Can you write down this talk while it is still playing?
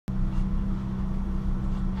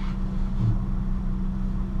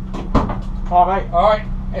Alright, mate. Alright,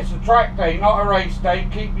 it's a track day, not a race day.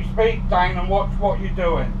 Keep your speed down and watch what you're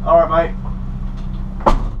doing. Alright, mate.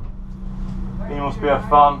 He must be a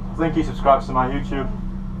fan. I think he subscribes to my YouTube.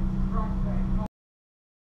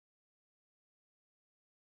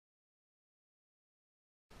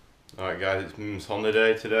 Alright guys, it's Mimms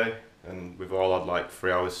holiday today and we've all had like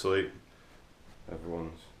 3 hours sleep.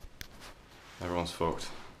 Everyone's fucked.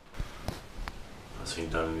 I seen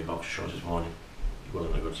Dan in the box shorts this morning. He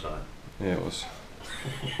wasn't a good sign. Yeah, it was.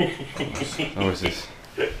 How is this?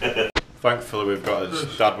 Thankfully we've got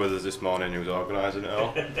his dad with us this morning who's organising it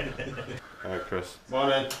all. Hi Chris.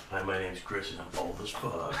 Morning. Hi, my name's Chris and I'm old as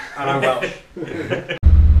fuck. And I'm Welsh.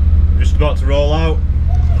 Just about to roll out.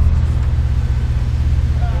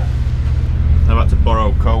 I've had to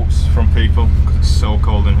borrow coats from people because it's so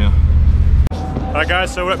cold in here. Alright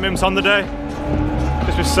guys, so we're at Mimms on the day.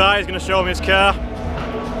 This was Si, he's going to show me his car.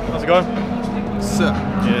 How's it going? Sir.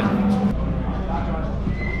 Yeah.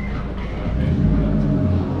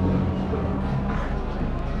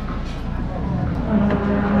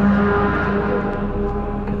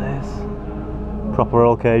 Look at this. Proper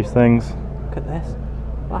roll cage things. Look at this.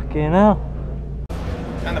 Fucking hell.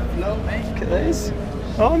 And the floor, mate. Look at this.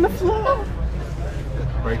 Oh, on the floor.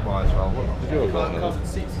 Brake bar as well.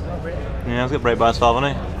 Yeah, he's got brake bars 12,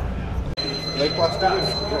 hasn't he? Brake bar still.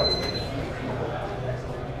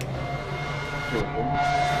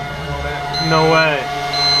 No way.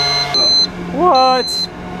 What?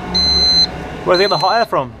 Where's he get the hot air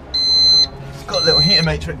from? It's got a little heater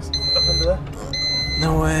matrix up under there.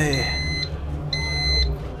 No way.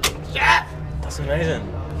 Yeah! That's amazing.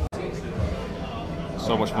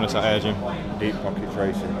 So much fun it's at air gym. Deep pockets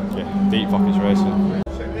racing. Yeah, deep pockets racing.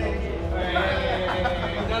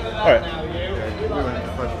 Alright. Yeah, we went to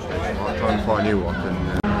the petrol station. I'll try and find a new one.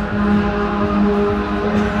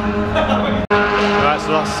 Alright, so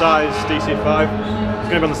that's size DC5. It's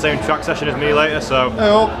going to be on the same track session as me later, so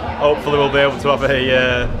hopefully we'll be able to have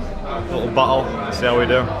a little battle and see how we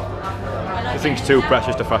do. This thing's too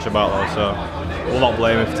precious to thrash about though, so we'll not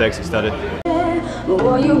blame him if he takes it steady.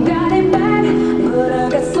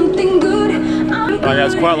 Right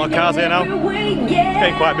guys, quite a lot of cars here now.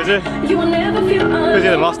 Getting quite busy.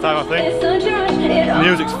 Busier than last time I think. The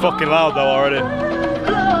music's fucking loud though already.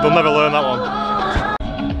 They'll never learn that one.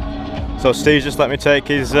 So Steve's just let me take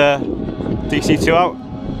his DC2 out.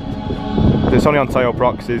 It's only on tail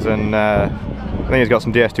proxies and I think he's got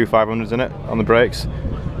some DS2 500s in it on the brakes.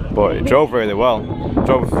 But it drove really well. It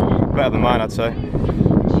drove better than mine I'd say.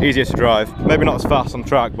 Easier to drive. Maybe not as fast on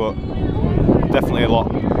track but definitely a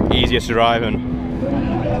lot easier to drive and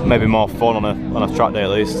maybe more fun on a track day at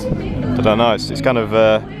least. I don't know, it's kind of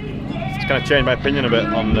changed my opinion a bit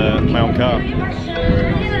on my own car.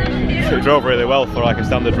 It drove really well for like a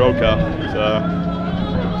standard road car, so I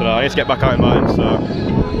don't know, I need to get back out in mine, so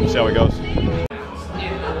we'll see how it goes.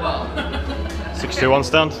 621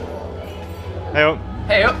 stand. Hey up.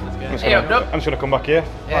 Hey up. Hey up, Doug. I'm just going to come back here.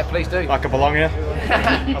 Yeah, please do. Like I belong here.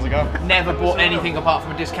 How's it going? Never bought anything apart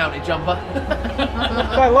from a discounted jumper.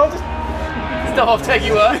 Quite loads. Still off take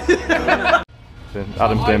you work.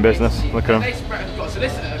 Adam's doing business, look at him.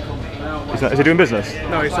 Is he doing business?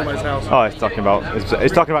 No, he's somebody's house. Oh, he's talking about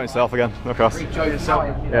himself again. Look across.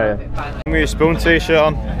 Yeah. Give me your spoon t-shirt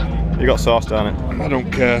on. You got sauce down it. I don't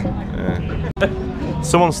care. Yeah.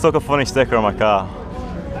 Someone stuck a funny sticker on my car.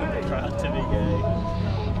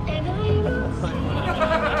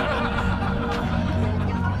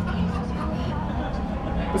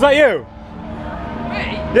 Was that you?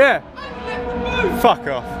 Me? Yeah. Fuck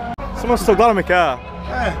off. Someone stuck that on my car.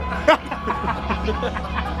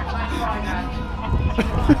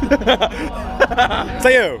 Is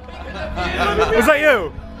that you? Was that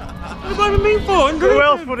you? What about me for? Who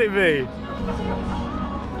else would it be?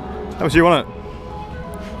 How much do you want it?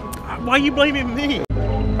 Why are you blaming me?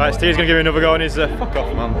 Right, Steve's gonna give me another go on his. Fuck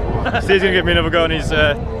off, man. Steve's gonna give me another go on his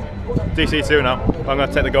DC2 now. I'm gonna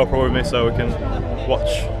take the GoPro with me so we can watch,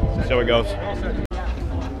 see how it goes.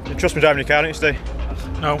 You trust me driving your car, don't you, Steve?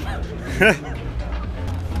 No.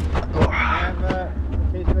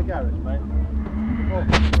 Keys in the garage, mate.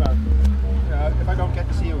 If I don't get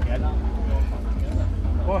to see you again.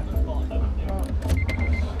 What?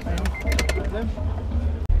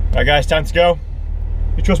 Right guys, time to go.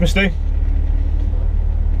 You trust me, Steve?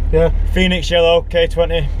 Yeah. Phoenix Yellow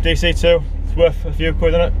K20 DC2. It's worth a few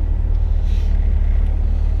quid, isn't it?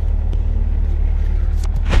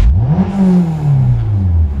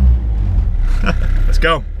 Let's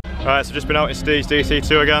go. Alright, so just been out in Steve's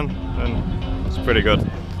DC2 again, and it's pretty good.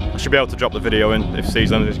 I should be able to drop the video in if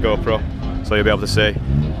Steve's on his GoPro, so you'll be able to see.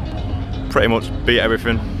 Pretty much beat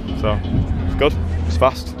everything, so it's good. It's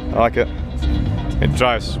fast. I like it. It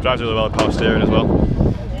drives really well with power steering as well.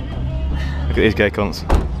 Look at these gay cunts.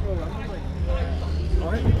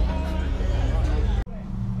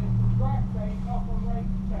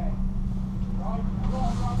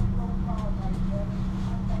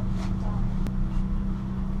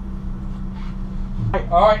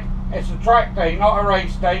 Alright, it's a track day, not a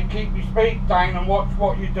race day. Keep your speed down and watch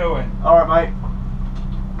what you're doing. Alright mate.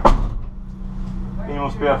 He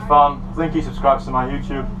must be a fan. I think he subscribes to my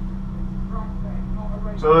YouTube.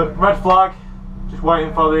 So red flag, just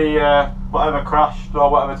waiting for the whatever crashed or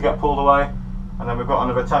whatever to get pulled away. And then we've got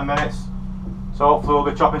another 10 minutes. So hopefully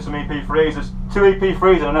we'll be chopping some EP3s. There's 2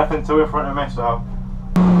 EP3s and an FN2 in front of me, so.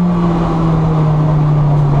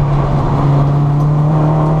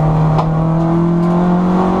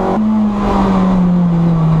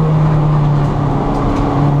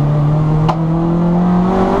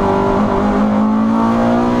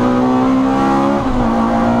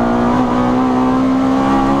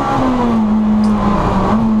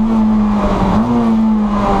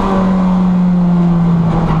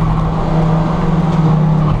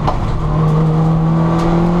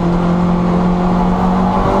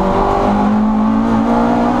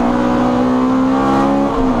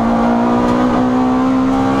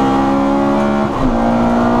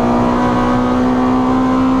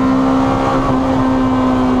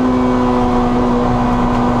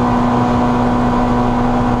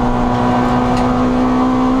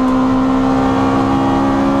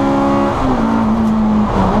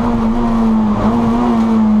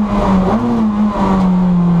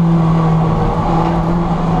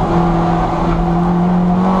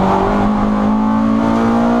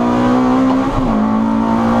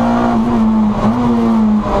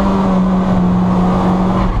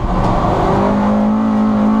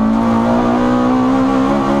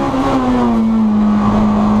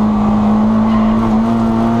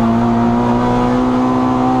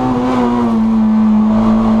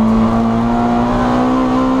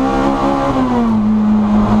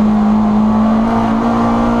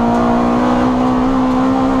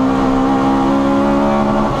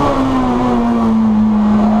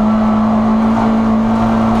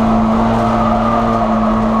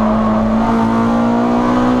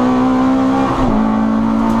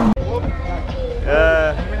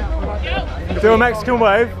 Do a Mexican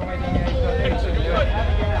wave.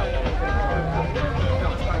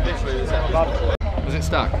 Was it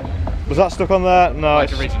stuck? Was that stuck on there? No,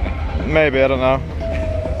 Like it's, originally? maybe, I don't know.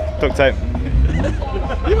 Duct tape.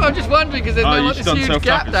 I'm just wondering because there's Oh, no you like should this done huge so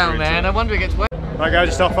gap focus down for it, there, and I'm wondering it's wet. Right guys,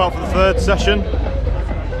 just off out for the 3rd session.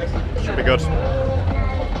 Should be good.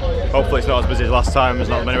 Hopefully it's not as busy as last time, there's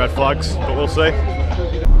not many red flags, but we'll see.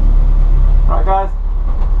 Right guys,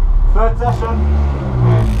 3rd session.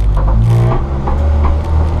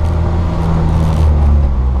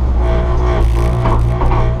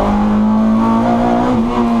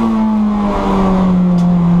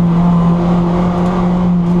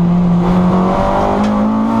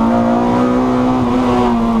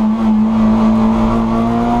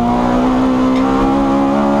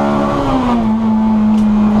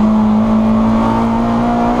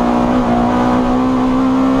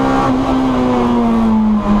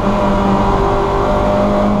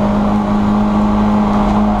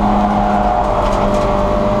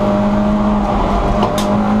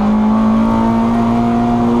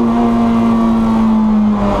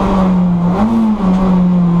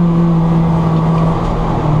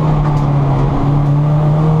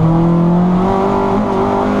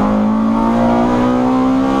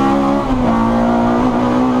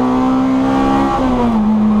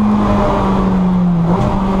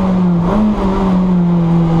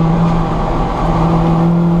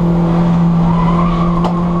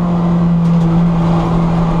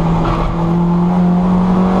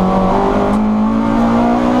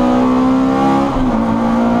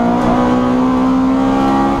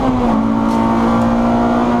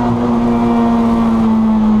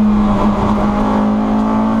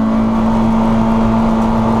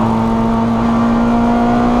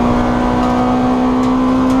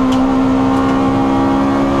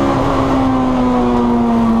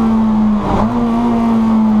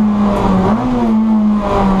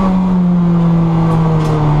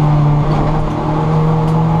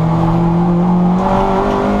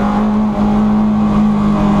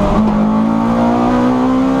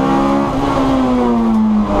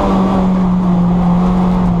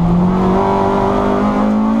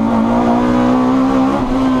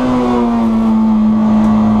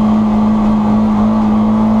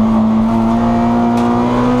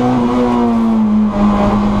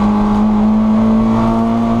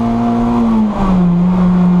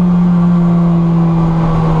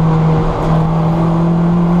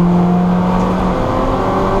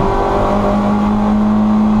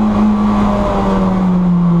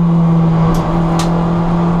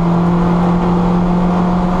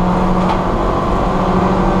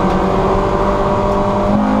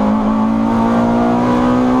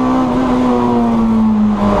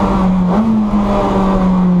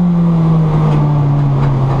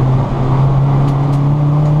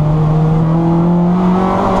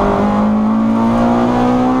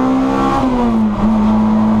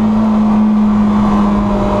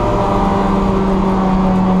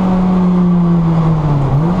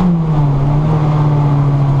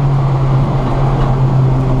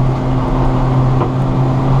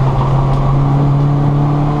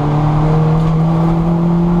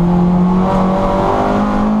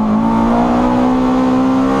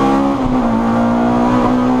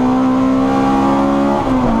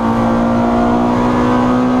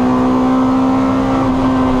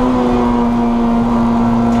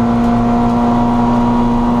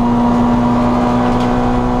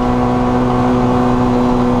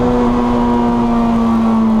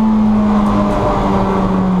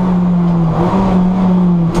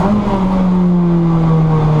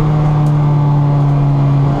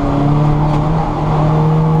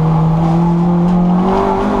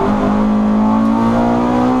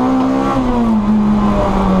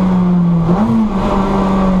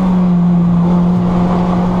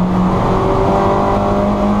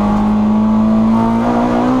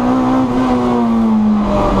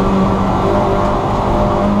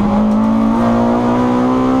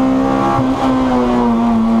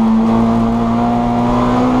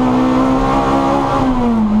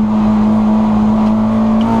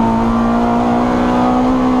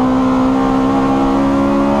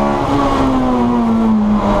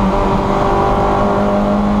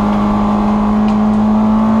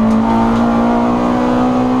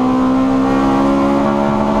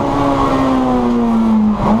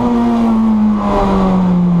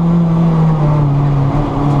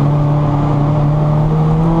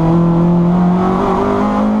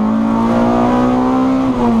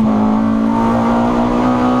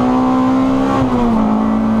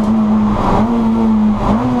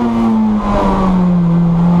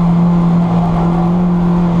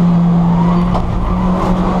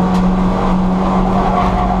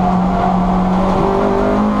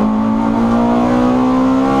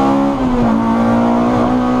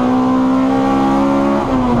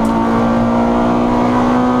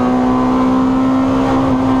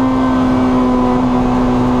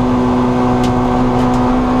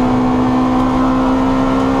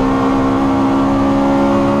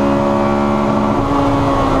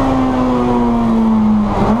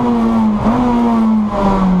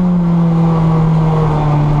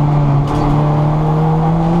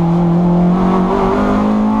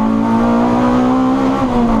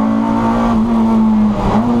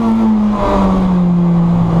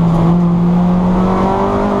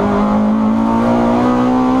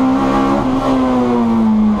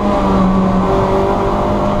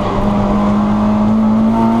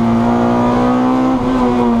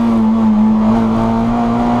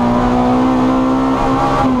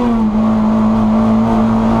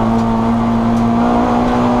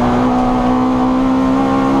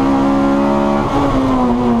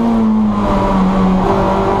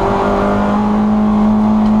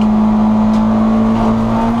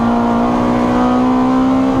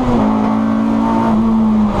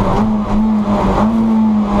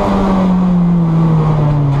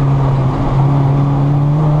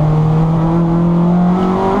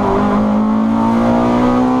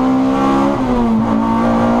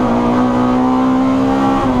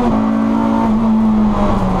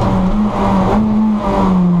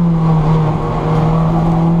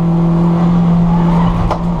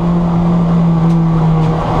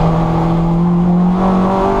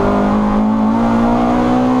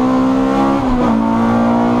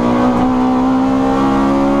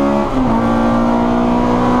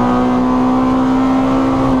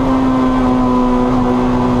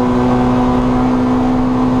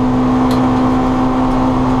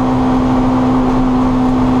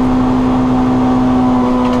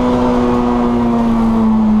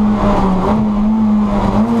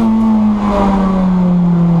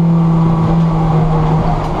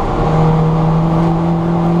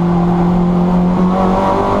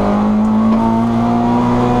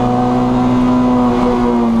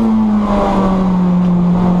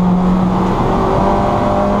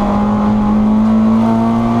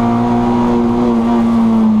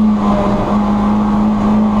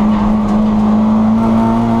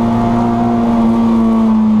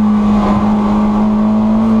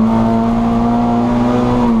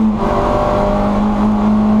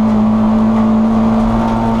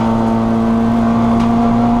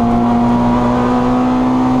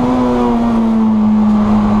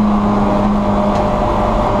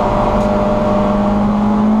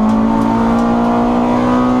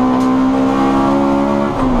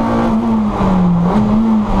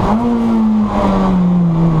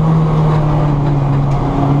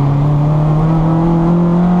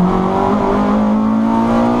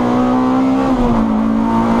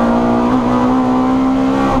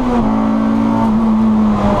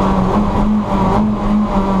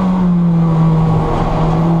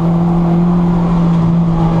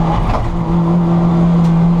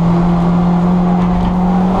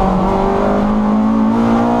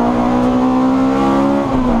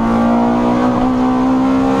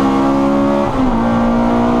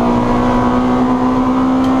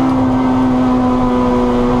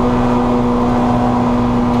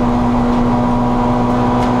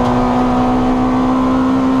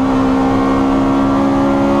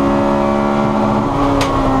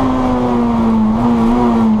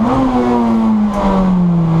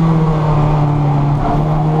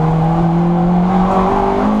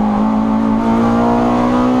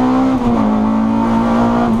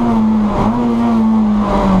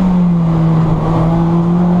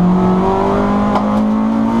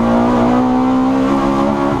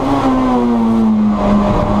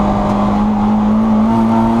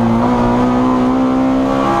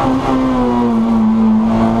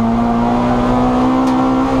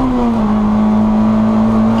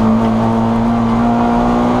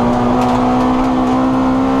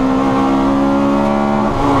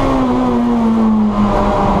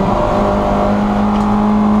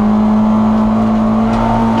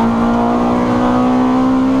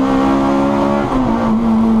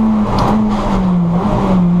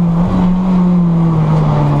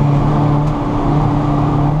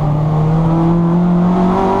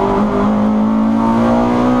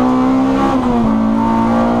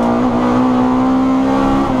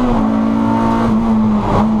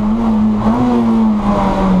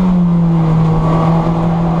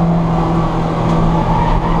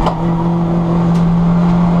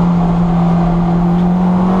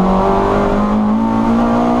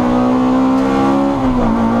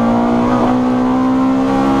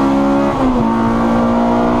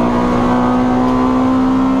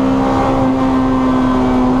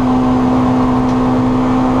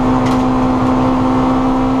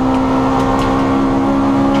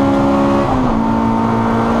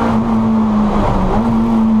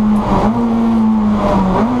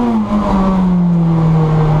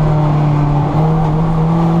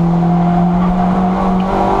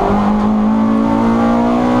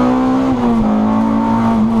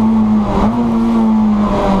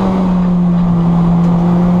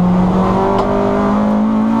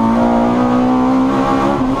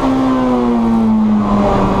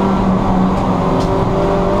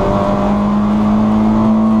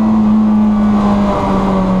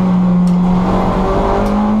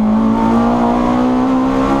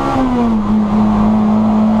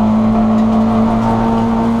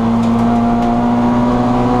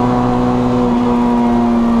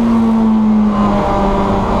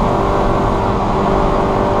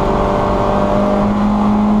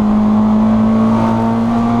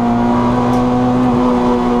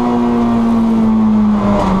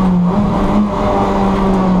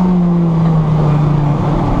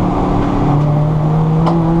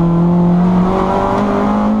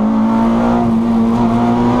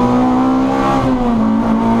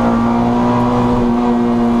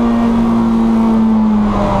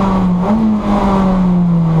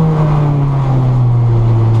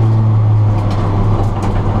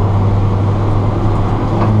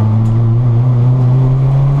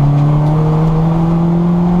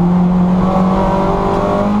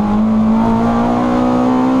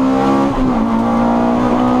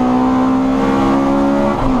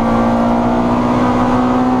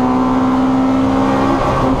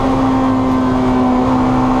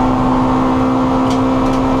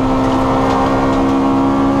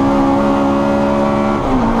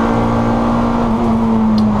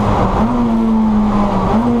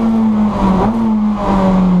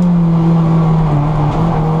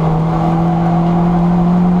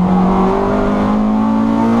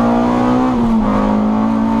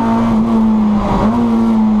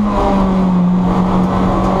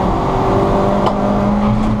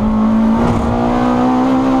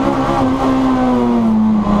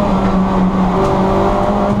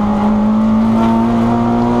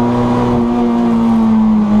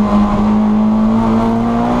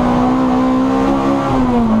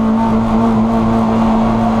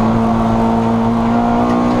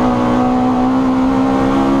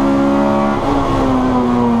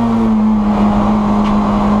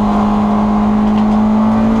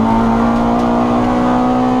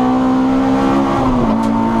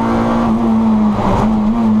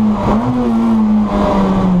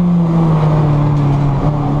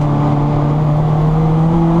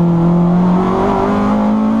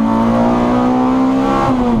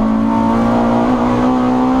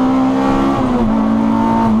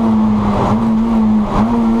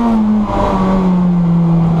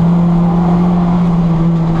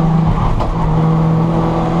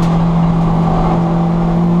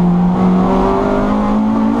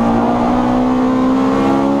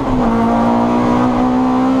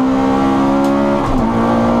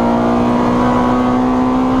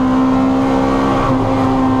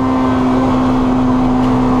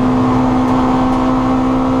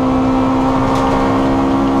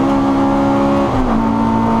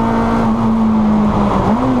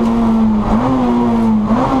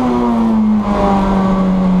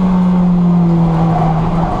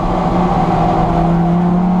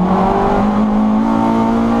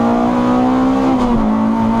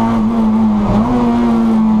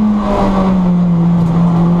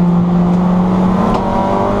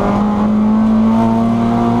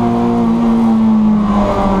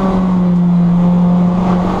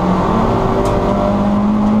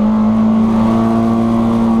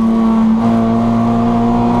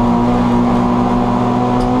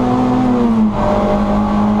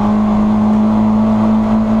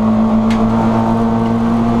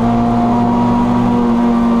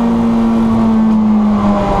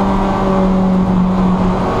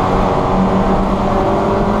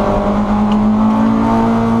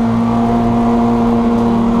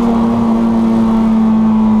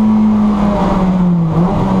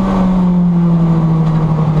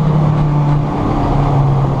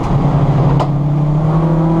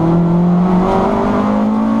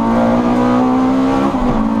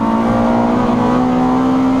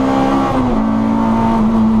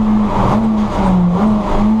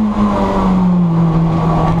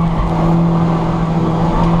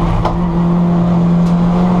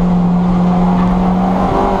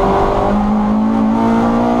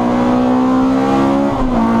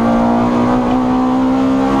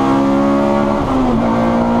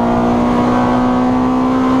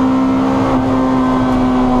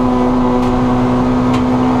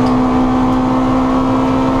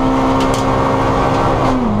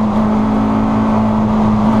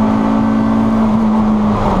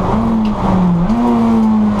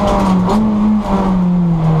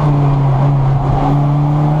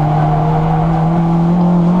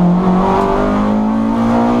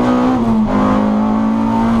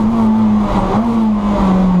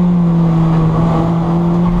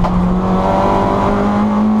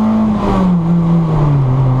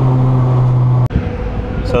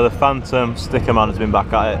 Phantom sticker man has been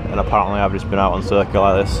back at it, and apparently I've just been out on circuit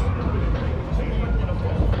like this.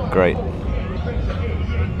 Great.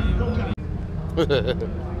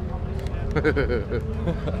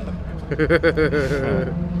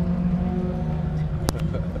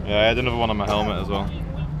 Yeah, I had another one on my helmet as well.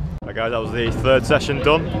 Right guys, that was the third session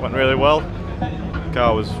done. Went really well. The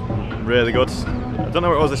car was really good. I don't know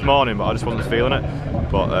what it was this morning, but I just wasn't feeling it.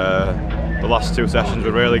 But the last two sessions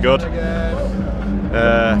were really good.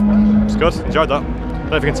 It's good, enjoyed that. I don't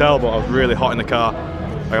know if you can tell, but I was really hot in the car.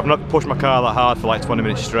 Like, I've not pushed my car that hard for like 20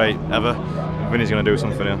 minutes straight, ever. Vinny's gonna do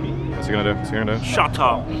something here. What's he gonna do? What's he gonna do? Shut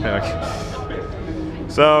up. Yeah, okay.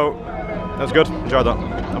 So, that was good, enjoyed that.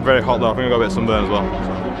 I'm very hot though, I think I got a bit of sunburn as well.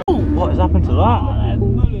 So. What has happened to that?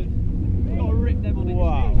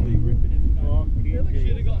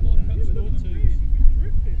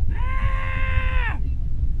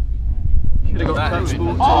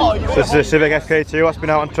 So this is a Civic FK2 that's been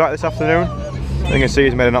out on track this afternoon. You can see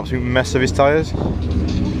he's made an absolute mess of his tyres.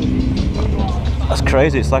 That's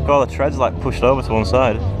crazy, it's like all the treads like pushed over to one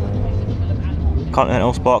side.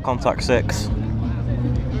 Continental Sport Contact 6.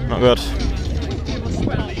 Not good.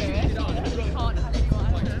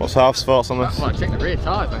 What's Half's thoughts on this? Well, I checked the rear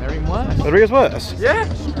tyres, man, they're even worse. The rear's worse? Yeah.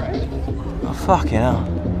 Oh fucking hell.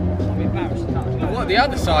 What, the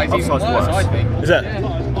other side's even worse, I think. Is it? Yeah.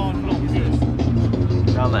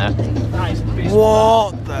 Down there.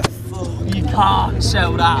 What the fuck? You can't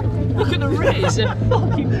sell that. Look at the rear, it's a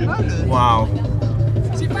fucking Wow.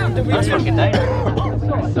 That's fucking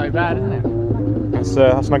dangerous. It's so bad, isn't it?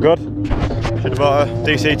 That's not good. Should have bought a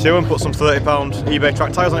DC2 and put some £30 eBay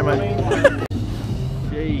track tyres on it, mate.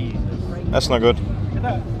 That's not good.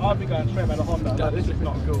 I'd be going straight by the Honda. This is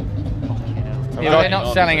not cool. Yeah, they're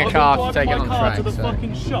not selling a car to take it on track. To the So.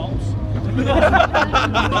 fucking shops.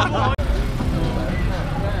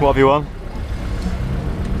 What have you won?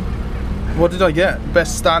 What did I get?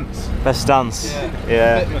 Best stance. Best stance.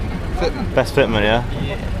 Yeah. Fitment. Best fitment, yeah.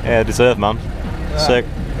 Yeah, deserved, man. Sick.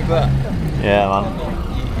 Look at that. Yeah, man.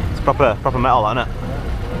 It's proper metal, isn't it?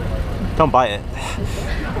 Don't bite it.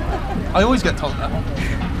 I always get told that.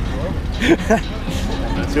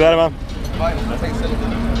 See you later, man. Bye. Thanks.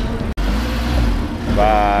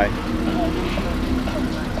 Bye.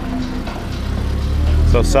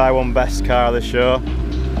 So Si won best car of this show.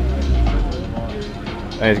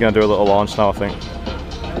 And he's going to do a little launch now, I think.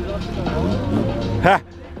 Ha!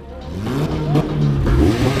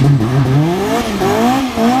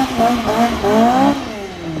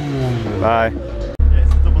 Bye.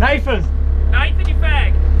 Nathan! Nathan, you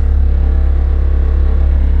fag!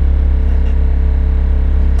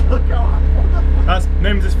 That's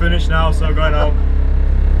Mimms is finished now, so going home.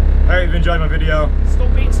 I hope you've enjoyed my video.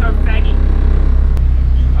 Stop being so faggy.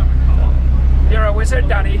 You're a wizard,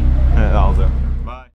 Daddy. Yeah, that'll do.